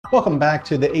Welcome back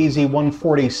to the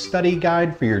AZ-140 study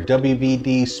guide for your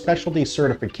WVD specialty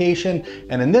certification.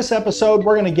 And in this episode,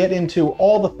 we're going to get into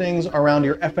all the things around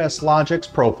your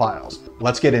FSLogix profiles.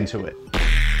 Let's get into it.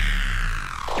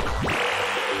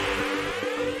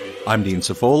 I'm Dean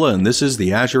Safola, and this is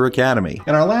the Azure Academy.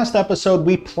 In our last episode,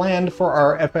 we planned for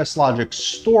our FSLogix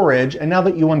storage, and now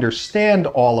that you understand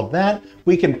all of that,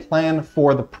 we can plan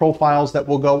for the profiles that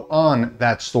will go on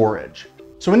that storage.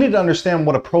 So we need to understand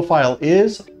what a profile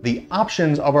is, the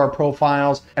options of our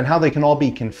profiles, and how they can all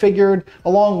be configured,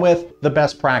 along with the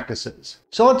best practices.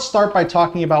 So let's start by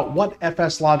talking about what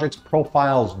FSLogix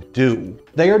profiles do.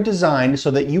 They are designed so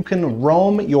that you can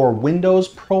roam your Windows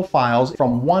profiles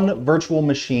from one virtual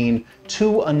machine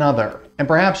to another. And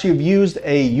perhaps you've used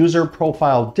a user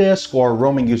profile disk or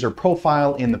roaming user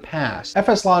profile in the past.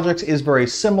 FSLogix is very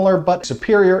similar but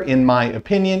superior in my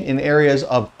opinion in areas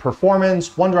of performance,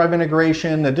 OneDrive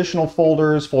integration, additional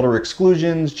folders, folder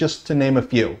exclusions, just to name a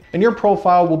few. And your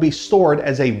profile will be stored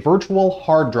as a virtual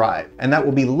hard drive, and that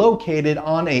will be located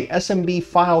on a SMB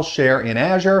file share in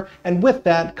Azure, and with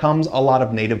that comes a lot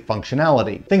of native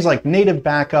functionality. Things like native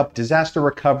backup, disaster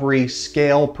recovery,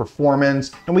 scale,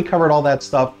 performance, and we covered all that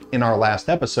stuff in our last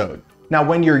episode. Now,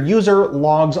 when your user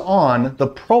logs on, the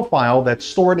profile that's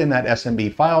stored in that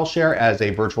SMB file share as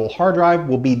a virtual hard drive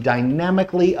will be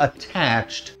dynamically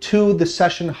attached to the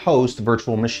session host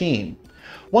virtual machine.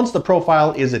 Once the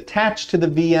profile is attached to the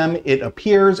VM, it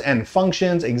appears and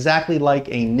functions exactly like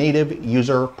a native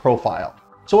user profile.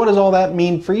 So what does all that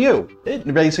mean for you?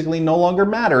 It basically no longer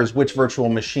matters which virtual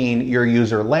machine your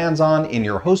user lands on in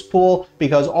your host pool,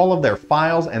 because all of their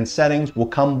files and settings will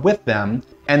come with them,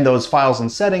 and those files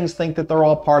and settings think that they're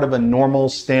all part of a normal,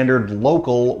 standard,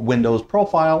 local Windows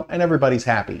profile, and everybody's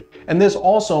happy. And this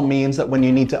also means that when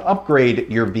you need to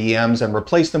upgrade your VMs and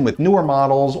replace them with newer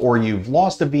models, or you've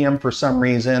lost a VM for some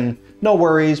reason, no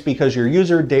worries, because your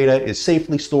user data is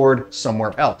safely stored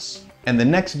somewhere else. And the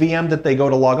next VM that they go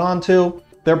to log on to,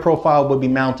 their profile will be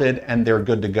mounted and they're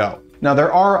good to go. Now,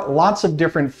 there are lots of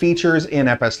different features in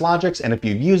FSLogix, and if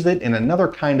you've used it in another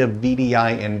kind of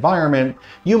VDI environment,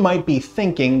 you might be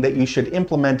thinking that you should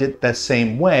implement it the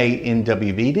same way in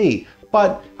WVD.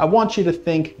 But I want you to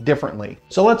think differently.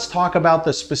 So let's talk about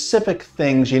the specific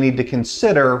things you need to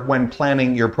consider when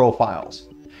planning your profiles.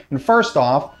 And first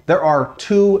off, there are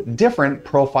two different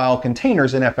profile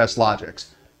containers in FSLogix: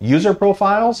 user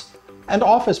profiles and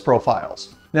office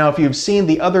profiles. Now, if you've seen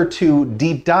the other two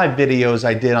deep dive videos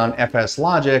I did on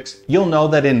FSLogix, you'll know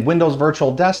that in Windows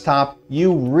Virtual Desktop,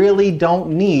 you really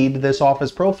don't need this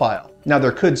office profile. Now,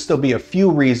 there could still be a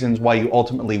few reasons why you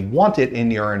ultimately want it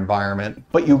in your environment,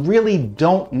 but you really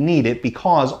don't need it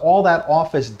because all that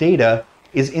office data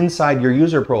is inside your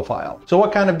user profile. So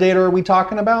what kind of data are we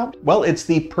talking about? Well, it's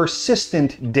the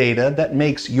persistent data that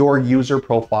makes your user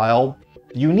profile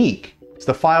unique. It's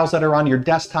the files that are on your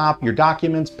desktop, your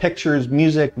documents, pictures,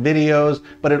 music, videos,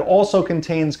 but it also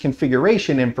contains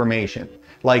configuration information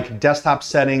like desktop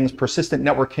settings, persistent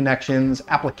network connections,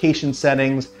 application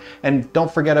settings, and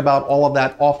don't forget about all of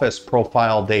that office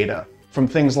profile data from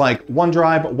things like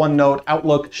OneDrive, OneNote,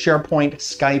 Outlook, SharePoint,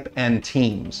 Skype, and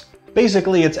Teams.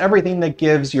 Basically, it's everything that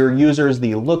gives your users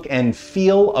the look and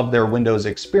feel of their Windows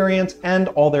experience and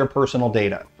all their personal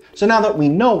data. So now that we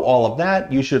know all of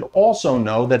that, you should also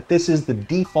know that this is the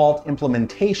default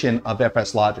implementation of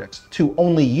FSLogix, to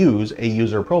only use a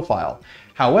user profile.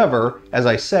 However, as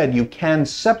I said, you can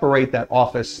separate that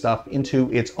office stuff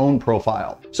into its own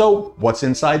profile. So what's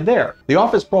inside there? The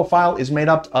office profile is made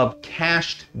up of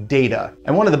cached data.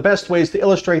 And one of the best ways to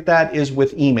illustrate that is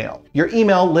with email. Your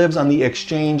email lives on the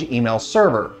Exchange email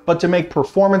server, but to make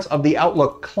performance of the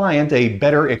Outlook client a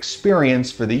better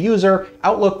experience for the user,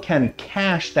 Outlook can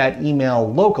cache that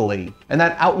email locally, and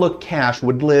that Outlook cache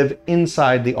would live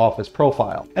inside the Office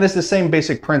profile. And it's the same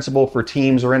basic principle for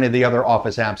Teams or any of the other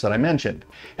Office apps that I mentioned.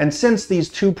 And since these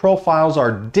two profiles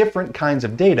are different kinds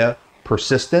of data,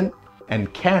 persistent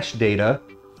and cache data,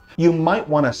 you might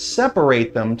want to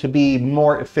separate them to be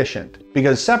more efficient,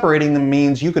 because separating them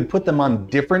means you could put them on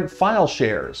different file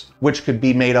shares, which could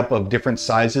be made up of different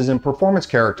sizes and performance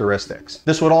characteristics.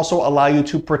 This would also allow you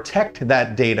to protect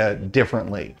that data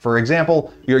differently. For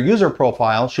example, your user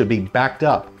profile should be backed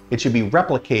up. It should be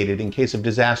replicated in case of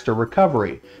disaster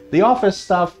recovery. The Office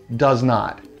stuff does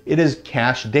not. It is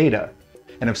cached data.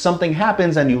 And if something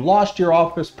happens and you lost your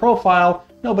Office profile,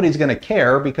 nobody's going to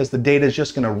care because the data is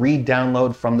just going to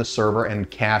re-download from the server and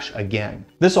cache again.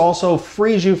 This also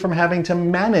frees you from having to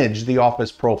manage the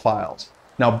Office profiles.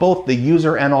 Now, both the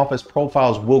user and Office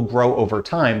profiles will grow over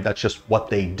time. That's just what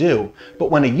they do. But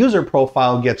when a user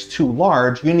profile gets too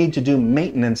large, you need to do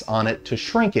maintenance on it to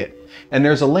shrink it. And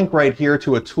there's a link right here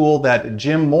to a tool that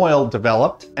Jim Moyle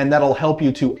developed, and that'll help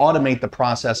you to automate the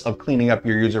process of cleaning up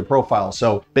your user profile.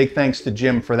 So big thanks to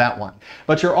Jim for that one.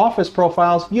 But your Office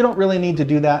profiles, you don't really need to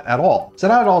do that at all. So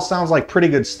that all sounds like pretty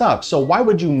good stuff. So why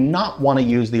would you not want to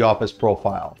use the Office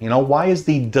profile? You know, why is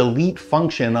the delete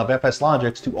function of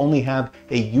FSLogix to only have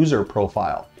a user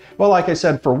profile? Well, like I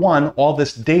said, for one, all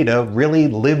this data really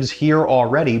lives here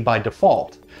already by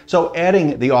default. So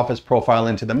adding the Office profile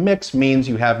into the mix means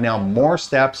you have now more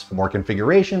steps, more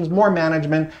configurations, more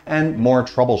management, and more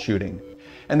troubleshooting.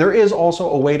 And there is also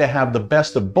a way to have the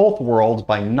best of both worlds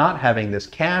by not having this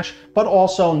cache, but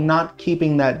also not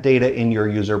keeping that data in your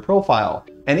user profile.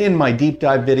 And in my deep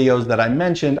dive videos that I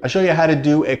mentioned, I show you how to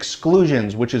do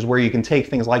exclusions, which is where you can take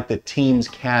things like the Teams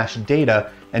cache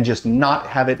data and just not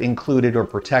have it included or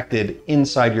protected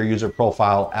inside your user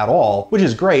profile at all, which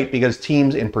is great because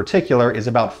Teams in particular is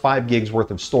about 5 gigs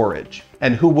worth of storage.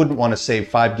 And who wouldn't want to save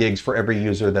 5 gigs for every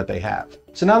user that they have?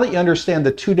 So now that you understand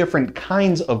the two different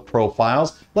kinds of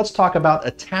profiles, let's talk about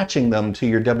attaching them to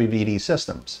your WVD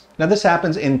systems. Now this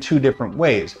happens in two different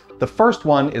ways. The first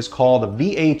one is called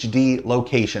VHD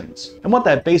locations. And what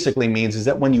that basically means is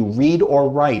that when you read or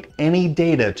write any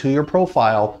data to your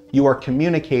profile, you are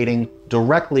communicating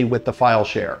directly with the file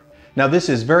share. Now this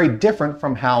is very different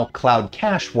from how Cloud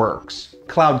Cache works.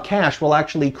 Cloud Cache will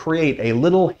actually create a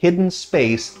little hidden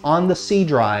space on the C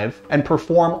drive and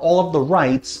perform all of the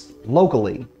writes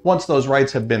locally. Once those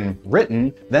writes have been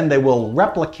written, then they will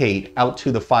replicate out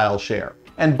to the file share.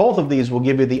 And both of these will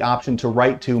give you the option to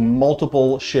write to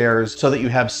multiple shares so that you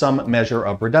have some measure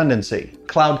of redundancy.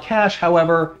 Cloud Cache,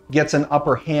 however, gets an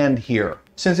upper hand here.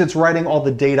 Since it's writing all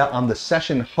the data on the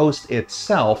session host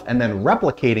itself and then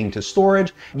replicating to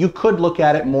storage, you could look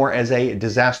at it more as a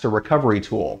disaster recovery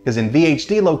tool. Because in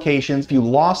VHD locations, if you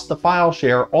lost the file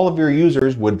share, all of your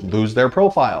users would lose their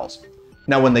profiles.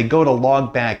 Now, when they go to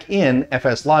log back in,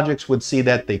 FSLogix would see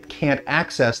that they can't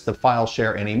access the file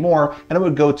share anymore, and it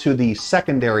would go to the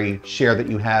secondary share that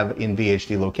you have in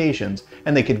VHD locations,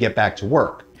 and they could get back to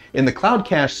work. In the Cloud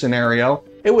Cache scenario,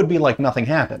 it would be like nothing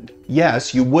happened.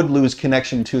 Yes, you would lose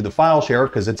connection to the file share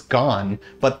because it's gone,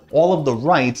 but all of the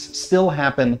writes still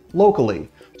happen locally.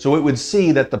 So it would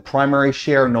see that the primary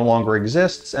share no longer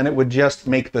exists, and it would just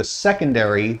make the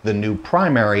secondary the new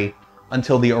primary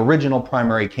until the original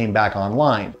primary came back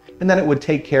online. And then it would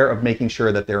take care of making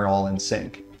sure that they're all in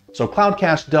sync. So Cloud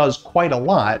Cache does quite a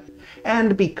lot.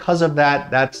 And because of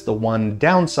that, that's the one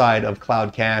downside of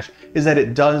Cloud Cache, is that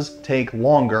it does take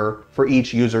longer for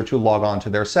each user to log on to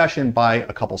their session by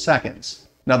a couple seconds.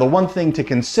 Now, the one thing to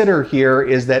consider here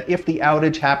is that if the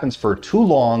outage happens for too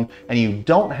long and you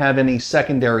don't have any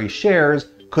secondary shares,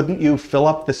 couldn't you fill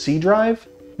up the C drive?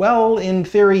 Well, in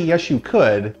theory, yes, you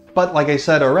could. But like I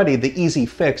said already, the easy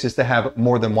fix is to have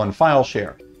more than one file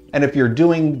share. And if you're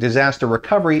doing disaster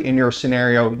recovery in your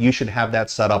scenario, you should have that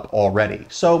set up already.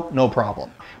 So no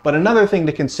problem. But another thing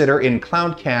to consider in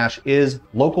Cloud Cache is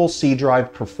local C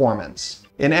drive performance.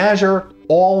 In Azure,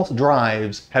 all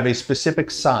drives have a specific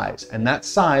size, and that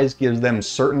size gives them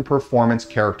certain performance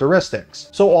characteristics.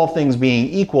 So all things being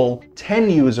equal, 10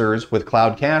 users with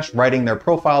Cloud Cache writing their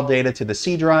profile data to the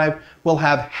C drive will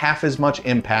have half as much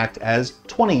impact as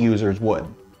 20 users would.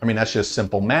 I mean, that's just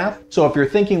simple math. So if you're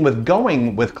thinking with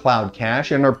going with Cloud Cache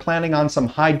and are planning on some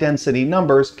high density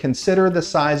numbers, consider the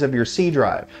size of your C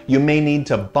drive. You may need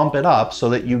to bump it up so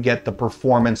that you get the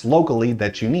performance locally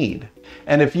that you need.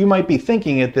 And if you might be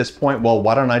thinking at this point, well,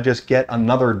 why don't I just get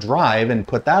another drive and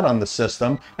put that on the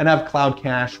system and have Cloud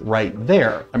Cache right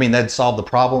there? I mean, that'd solve the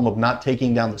problem of not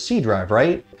taking down the C drive,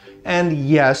 right? And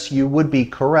yes, you would be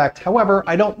correct. However,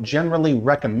 I don't generally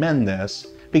recommend this,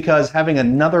 because having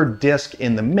another disk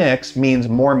in the mix means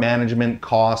more management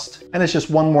cost, and it's just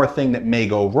one more thing that may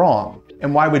go wrong.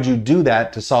 And why would you do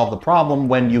that to solve the problem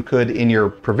when you could, in your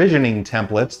provisioning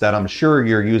templates that I'm sure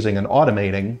you're using and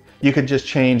automating, you could just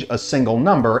change a single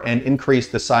number and increase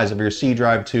the size of your C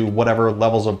drive to whatever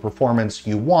levels of performance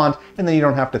you want, and then you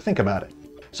don't have to think about it.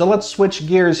 So let's switch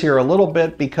gears here a little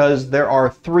bit, because there are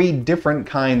 3 different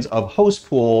kinds of host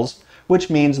pools, which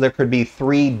means there could be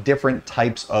 3 different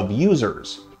types of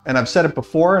users. And I've said it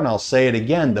before and I'll say it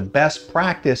again, the best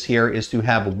practice here is to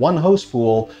have one host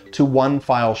pool to one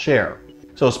file share.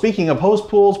 So speaking of host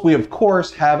pools, we of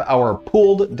course have our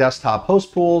pooled desktop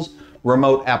host pools,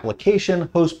 remote application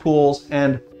host pools,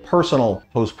 and personal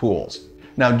host pools.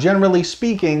 Now, generally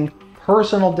speaking,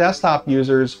 personal desktop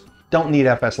users don't need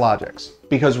FSLogix.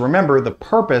 Because remember, the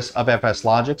purpose of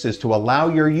FSLogix is to allow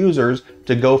your users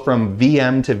to go from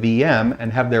VM to VM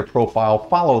and have their profile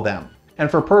follow them. And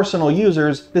for personal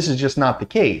users, this is just not the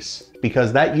case,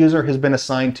 because that user has been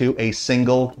assigned to a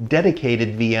single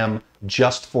dedicated VM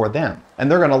just for them. And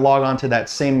they're gonna log on to that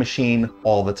same machine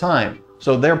all the time.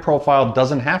 So their profile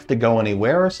doesn't have to go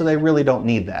anywhere, so they really don't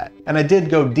need that. And I did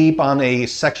go deep on a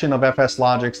section of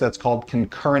FSLogix that's called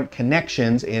concurrent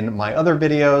connections in my other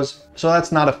videos, so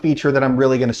that's not a feature that I'm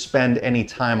really gonna spend any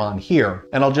time on here.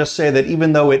 And I'll just say that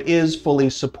even though it is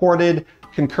fully supported,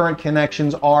 concurrent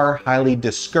connections are highly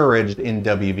discouraged in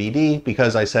WVD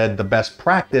because I said the best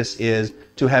practice is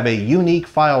to have a unique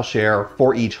file share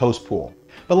for each host pool.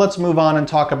 But let's move on and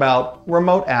talk about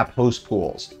remote app host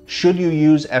pools. Should you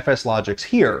use FSLogix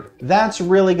here? That's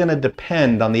really going to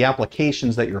depend on the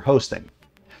applications that you're hosting.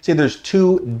 See, there's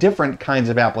two different kinds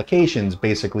of applications,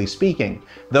 basically speaking.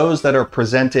 Those that are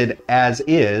presented as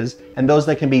is, and those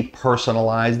that can be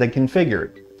personalized and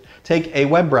configured. Take a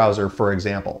web browser, for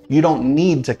example. You don't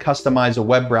need to customize a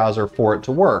web browser for it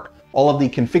to work. All of the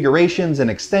configurations and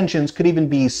extensions could even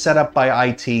be set up by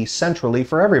IT centrally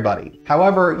for everybody.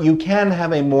 However, you can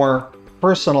have a more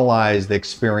personalized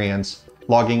experience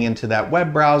logging into that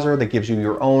web browser that gives you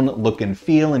your own look and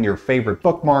feel and your favorite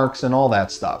bookmarks and all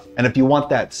that stuff. And if you want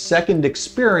that second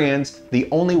experience, the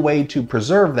only way to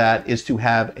preserve that is to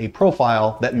have a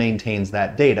profile that maintains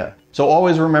that data. So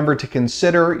always remember to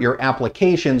consider your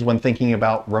applications when thinking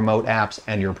about remote apps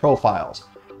and your profiles.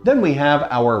 Then we have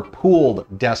our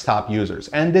pooled desktop users,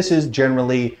 and this is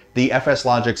generally the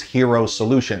FSLogix Hero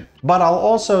solution. But I'll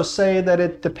also say that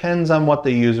it depends on what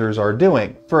the users are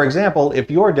doing. For example,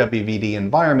 if your WVD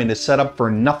environment is set up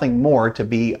for nothing more to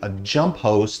be a jump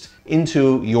host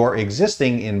into your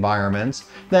existing environments,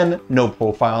 then no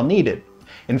profile needed.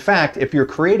 In fact, if you're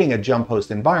creating a jump host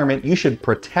environment, you should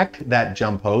protect that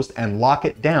jump host and lock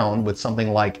it down with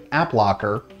something like App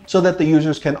Locker so that the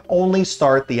users can only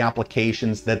start the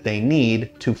applications that they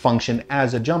need to function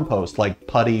as a jump host, like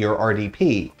PuTTY or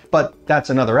RDP. But that's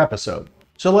another episode.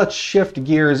 So let's shift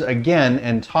gears again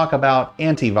and talk about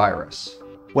antivirus.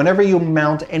 Whenever you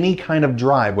mount any kind of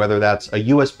drive, whether that's a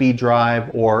USB drive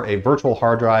or a virtual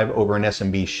hard drive over an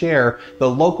SMB share, the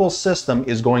local system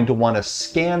is going to want to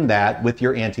scan that with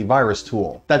your antivirus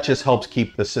tool. That just helps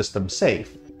keep the system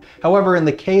safe. However, in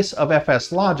the case of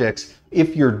FSLogix,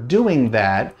 if you're doing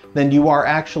that, then you are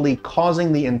actually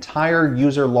causing the entire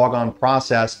user logon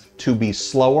process to be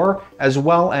slower, as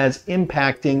well as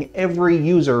impacting every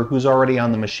user who's already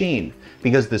on the machine,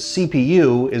 because the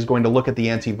CPU is going to look at the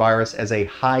antivirus as a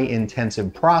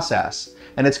high-intensive process,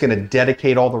 and it's going to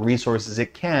dedicate all the resources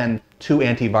it can to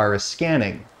antivirus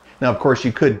scanning. Now, of course,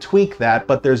 you could tweak that,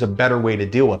 but there's a better way to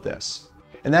deal with this.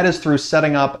 And that is through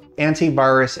setting up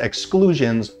antivirus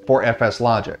exclusions for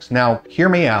FSLogix. Now, hear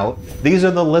me out. These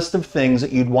are the list of things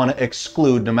that you'd want to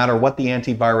exclude no matter what the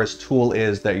antivirus tool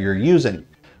is that you're using.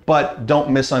 But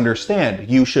don't misunderstand,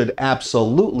 you should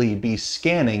absolutely be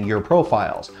scanning your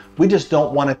profiles. We just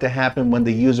don't want it to happen when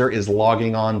the user is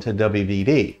logging on to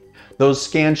WVD. Those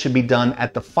scans should be done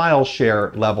at the file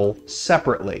share level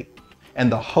separately.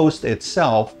 And the host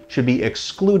itself should be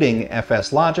excluding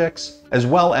FSLogix, as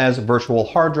well as virtual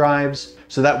hard drives,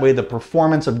 so that way the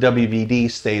performance of WVD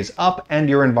stays up and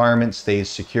your environment stays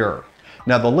secure.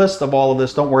 Now, the list of all of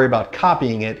this, don't worry about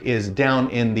copying it, is down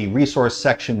in the resource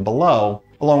section below,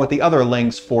 along with the other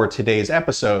links for today's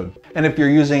episode. And if you're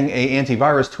using an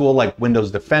antivirus tool like Windows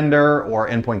Defender or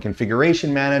Endpoint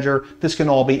Configuration Manager, this can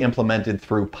all be implemented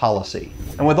through policy.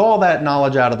 And with all that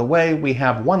knowledge out of the way, we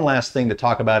have one last thing to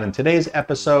talk about in today's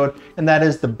episode, and that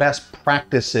is the best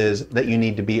practices that you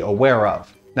need to be aware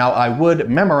of. Now, I would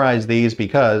memorize these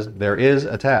because there is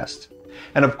a test.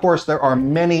 And of course, there are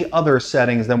many other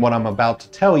settings than what I'm about to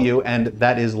tell you, and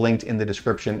that is linked in the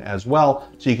description as well,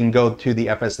 so you can go to the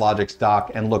FSLogix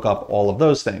doc and look up all of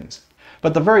those things.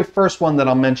 But the very first one that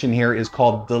I'll mention here is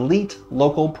called Delete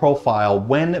Local Profile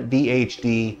when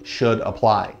VHD should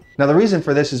apply. Now, the reason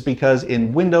for this is because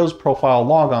in Windows profile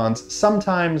logons,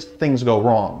 sometimes things go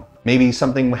wrong. Maybe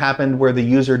something happened where the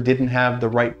user didn't have the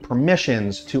right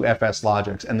permissions to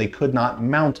FSLogix and they could not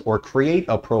mount or create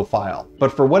a profile.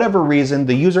 But for whatever reason,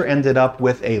 the user ended up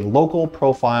with a local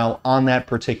profile on that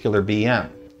particular VM.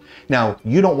 Now,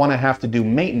 you don't want to have to do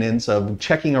maintenance of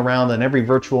checking around on every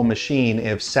virtual machine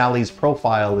if Sally's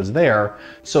profile is there,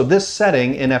 so this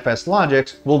setting in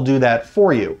FSLogix will do that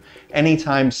for you.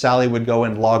 Anytime Sally would go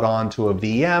and log on to a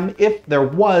VM, if there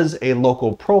was a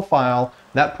local profile,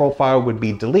 that profile would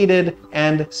be deleted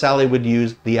and Sally would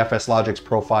use the FSLogix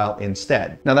profile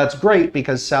instead. Now, that's great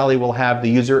because Sally will have the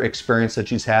user experience that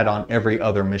she's had on every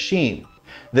other machine.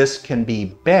 This can be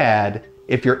bad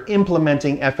if you're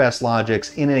implementing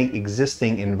FSLogix in an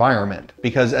existing environment,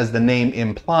 because as the name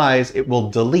implies, it will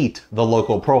delete the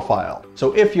local profile.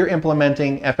 So if you're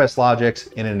implementing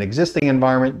FSLogix in an existing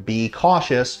environment, be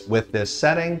cautious with this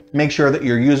setting. Make sure that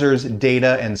your users'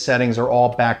 data and settings are all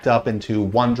backed up into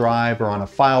OneDrive or on a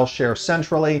file share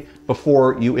centrally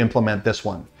before you implement this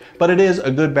one. But it is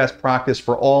a good best practice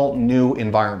for all new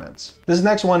environments. This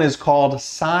next one is called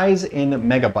size in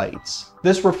megabytes.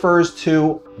 This refers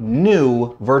to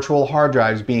new virtual hard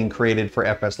drives being created for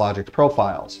FSLogix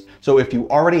profiles. So if you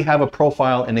already have a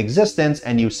profile in existence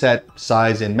and you set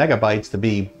size in megabytes to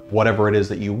be whatever it is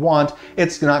that you want,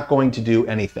 it's not going to do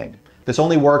anything. This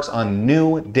only works on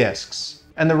new disks.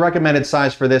 And the recommended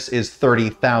size for this is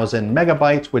 30,000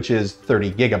 megabytes, which is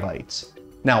 30 gigabytes.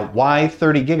 Now, why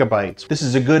 30 gigabytes? This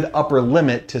is a good upper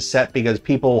limit to set because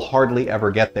people hardly ever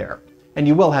get there. And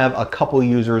you will have a couple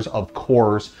users, of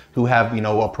course, who have,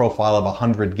 a profile of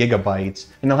 100 gigabytes,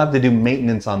 and you'll have to do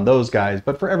maintenance on those guys.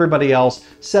 But for everybody else,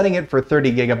 setting it for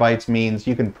 30 gigabytes means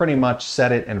you can pretty much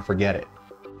set it and forget it.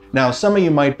 Now, some of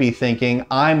you might be thinking,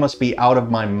 I must be out of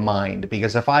my mind,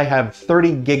 because if I have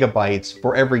 30 gigabytes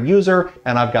for every user,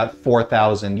 and I've got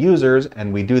 4,000 users,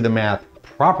 and we do the math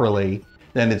properly,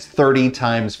 then it's 30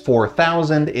 times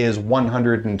 4,000 is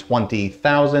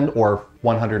 120,000 or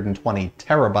 120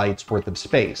 terabytes worth of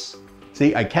space.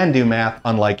 See, I can do math,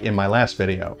 unlike in my last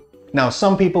video. Now,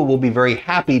 some people will be very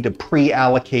happy to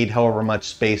pre-allocate however much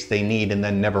space they need and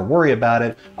then never worry about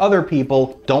it. Other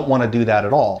people don't want to do that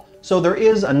at all. So there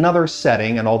is another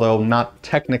setting, and although not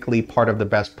technically part of the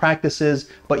best practices,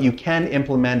 but you can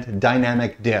implement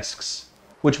dynamic disks,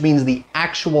 which means the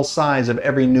actual size of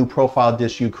every new profile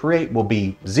disk you create will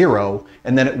be 0,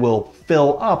 and then it will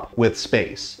fill up with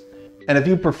space. And if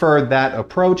you prefer that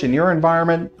approach in your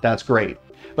environment, that's great.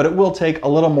 But it will take a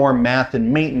little more math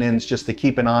and maintenance just to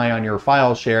keep an eye on your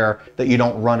file share that you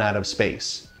don't run out of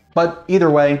space. But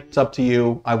either way, it's up to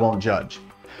you, I won't judge.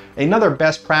 Another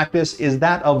best practice is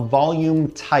that of volume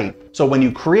type. So when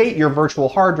you create your virtual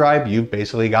hard drive, you've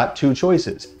basically got two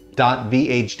choices: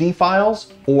 .vhd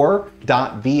files or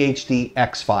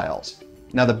 .vhdx files.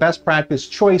 Now the best practice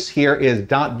choice here is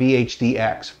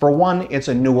 .vhdx. For one, it's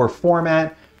a newer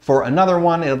format. For another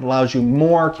one, it allows you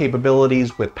more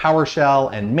capabilities with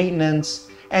PowerShell and maintenance,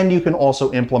 and you can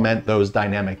also implement those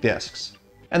dynamic disks.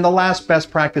 And the last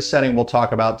best practice setting we'll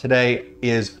talk about today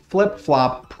is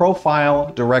flip-flop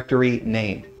profile directory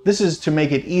name. This is to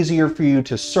make it easier for you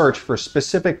to search for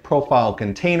specific profile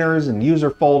containers and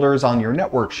user folders on your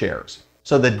network shares.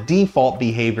 So the default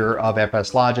behavior of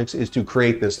FSLogix is to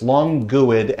create this long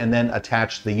GUID and then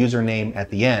attach the username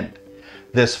at the end.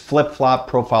 This flip-flop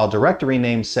profile directory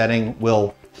name setting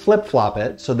will flip-flop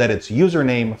it so that it's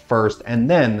username first and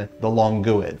then the long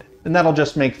GUID. And that'll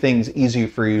just make things easier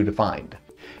for you to find.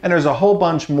 And there's a whole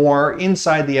bunch more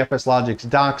inside the FSLogix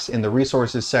docs in the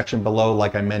resources section below,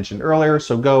 like I mentioned earlier,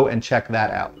 so go and check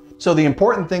that out. So the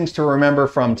important things to remember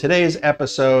from today's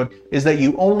episode is that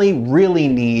you only really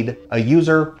need a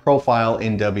user profile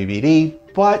in WVD,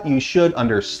 but you should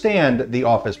understand the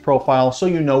Office profile so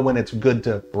you know when it's good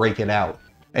to break it out.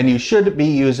 And you should be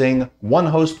using one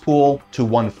host pool to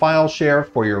one file share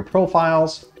for your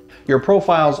profiles. Your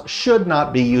profiles should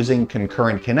not be using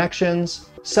concurrent connections.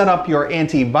 Set up your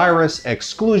antivirus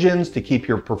exclusions to keep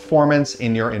your performance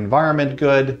in your environment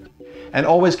good. And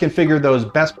always configure those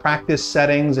best practice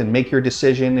settings and make your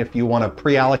decision if you want to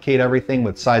pre-allocate everything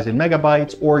with size in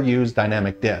megabytes or use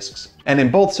dynamic disks. And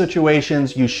in both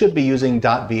situations, you should be using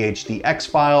 .vhdx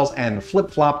files and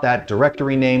flip-flop that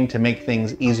directory name to make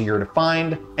things easier to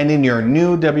find. And in your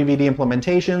new WVD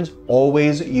implementations,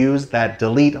 always use that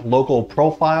delete local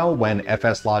profile when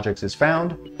FSLogix is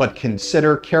found, but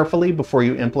consider carefully before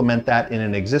you implement that in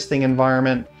an existing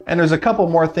environment. And there's a couple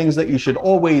more things that you should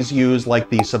always use, like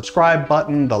the subscribe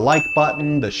button, the like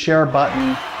button, the share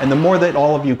button. And the more that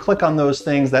all of you click on those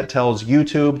things, that tells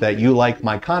YouTube that you like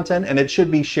my content, and it should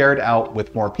be shared out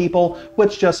with more people,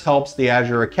 which just helps the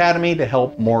Azure Academy to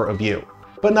help more of you.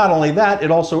 But not only that, it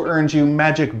also earns you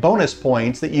magic bonus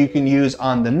points that you can use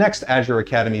on the next Azure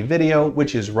Academy video,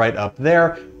 which is right up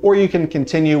there, or you can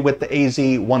continue with the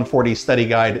AZ-140 study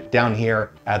guide down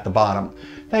here at the bottom.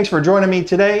 Thanks for joining me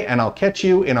today, and I'll catch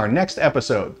you in our next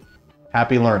episode.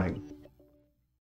 Happy learning.